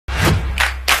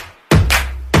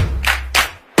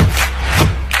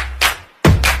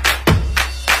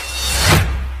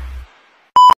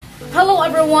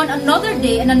everyone, another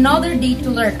day and another day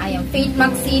to learn. I am Faith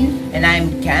Maxine. And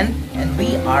I'm Kent, and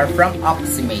we are from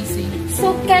OXYMAZING.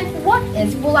 So Kent, what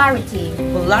is polarity?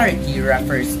 Polarity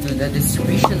refers to the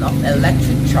distribution of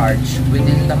electric charge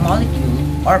within the molecule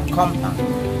or compound.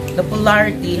 The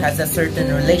polarity has a certain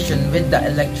relation with the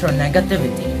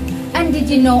electronegativity. And did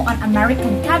you know an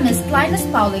American chemist, Linus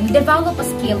Pauling, developed a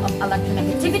scale of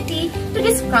electronegativity to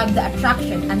describe the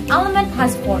attraction an element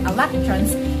has for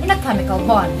electrons in a chemical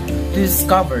bond? To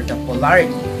discover the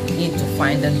polarity, we need to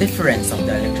find the difference of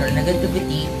the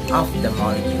electronegativity of the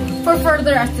molecule. For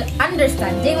further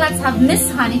understanding, let's have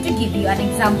Miss Honey to give you an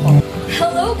example.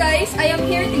 Hello guys, I am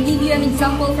here to give you an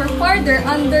example for further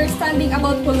understanding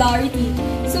about polarity.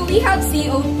 So we have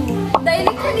CO2. The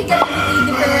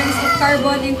electronegativity difference of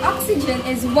carbon and oxygen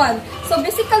is 1. So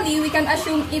basically, we can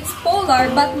assume it's polar,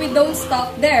 but we don't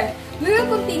stop there. We will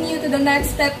continue to the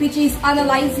next step, which is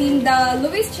analyzing the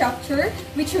Lewis structure,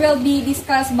 which will be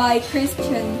discussed by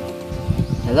Christian.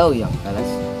 Hello young fellas.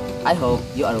 I hope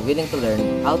you are willing to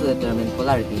learn how to determine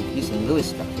polarity using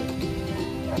Lewis structure.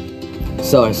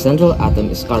 So our central atom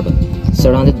is carbon,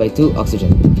 surrounded by 2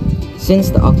 oxygen.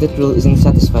 Since the octet rule isn't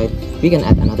satisfied, we can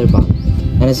add another bond.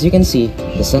 And as you can see,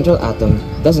 the central atom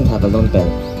doesn't have a lone pair,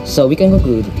 so we can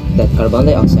conclude that carbon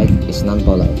dioxide is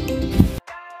nonpolar.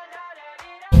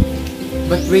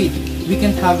 But wait, we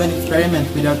can't have an experiment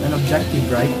without an objective,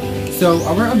 right? So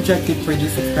our objective for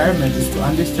this experiment is to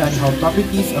understand how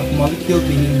properties of molecule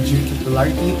binding due to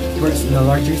polarity works on a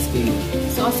larger scale.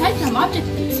 So aside from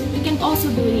objectives, we can also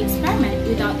do the experiment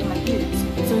without the materials.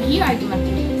 So here are the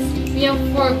materials. We have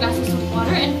 4 glasses of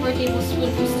water and 4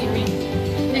 tablespoons of stearin.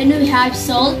 And we have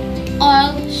salt,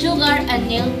 oil, sugar, and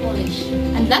nail polish.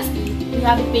 And lastly, we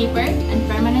have a paper and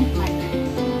permanent marker.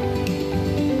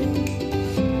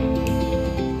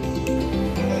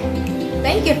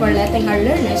 Thank you for letting our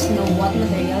learners know what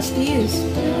materials to use.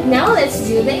 Now let's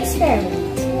do the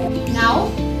experiment. Now,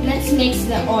 let's mix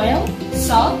the oil,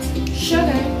 salt,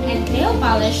 sugar, and nail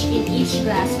polish in each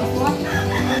glass of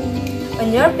water.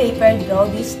 On your paper, draw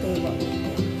this table.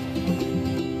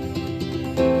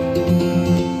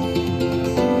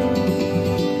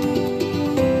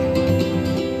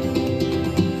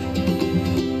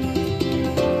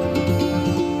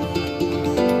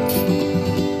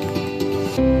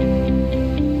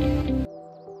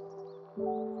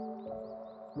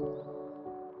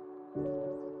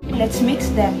 Let's mix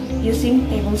them using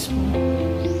tablespoon.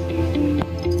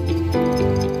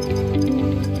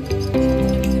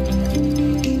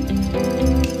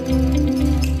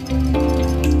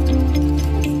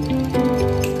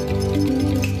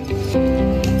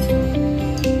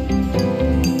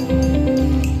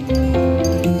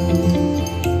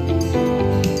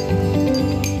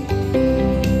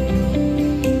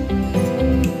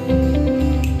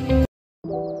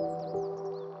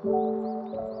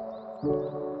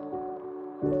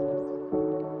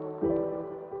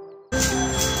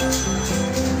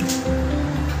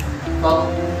 Well,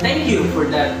 thank you for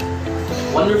that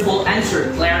wonderful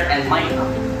answer, Claire and Micah.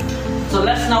 So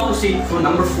let's now proceed to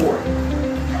number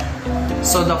 4.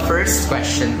 So the first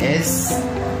question is,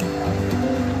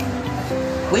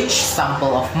 which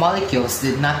sample of molecules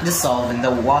did not dissolve in the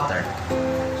water?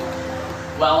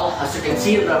 Well, as you can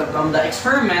see from the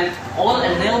experiment, oil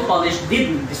and nail polish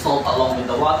didn't dissolve along with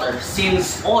the water,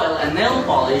 since oil and nail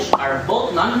polish are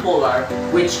both nonpolar,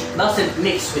 which doesn't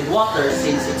mix with water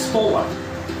since it's polar.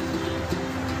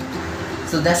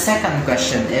 So the second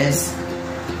question is,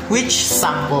 which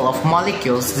sample of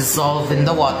molecules dissolve in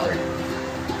the water?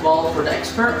 Well, from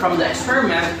the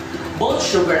experiment, both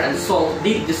sugar and salt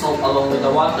did dissolve along with the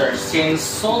water, since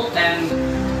salt and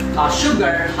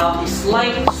sugar have a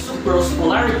slight sucrose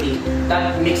polarity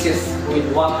that mixes with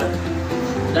water.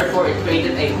 Therefore, it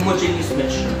created a homogeneous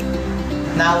mixture.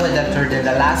 Now with the third and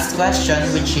the last question,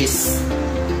 which is,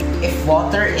 if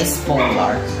water is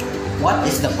polar, what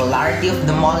is the polarity of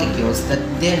the molecules that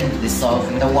didn't dissolve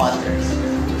in the water?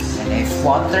 And if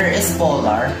water is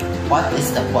polar, what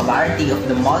is the polarity of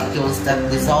the molecules that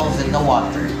dissolve in the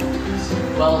water?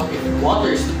 Well, if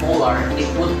water is polar, it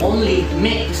would only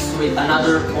mix with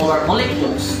another polar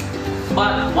molecules.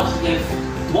 But what if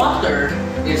water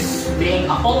is being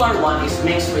a polar one is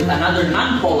mixed with another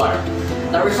non-polar?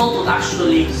 The result would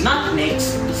actually not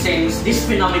mix, since this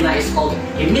phenomena is called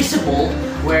immiscible,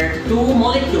 where 2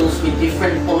 molecules with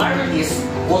different polarities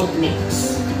won't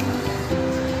mix.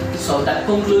 So that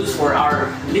concludes for our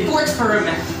little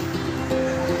experiment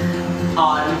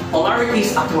on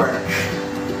polarities at work.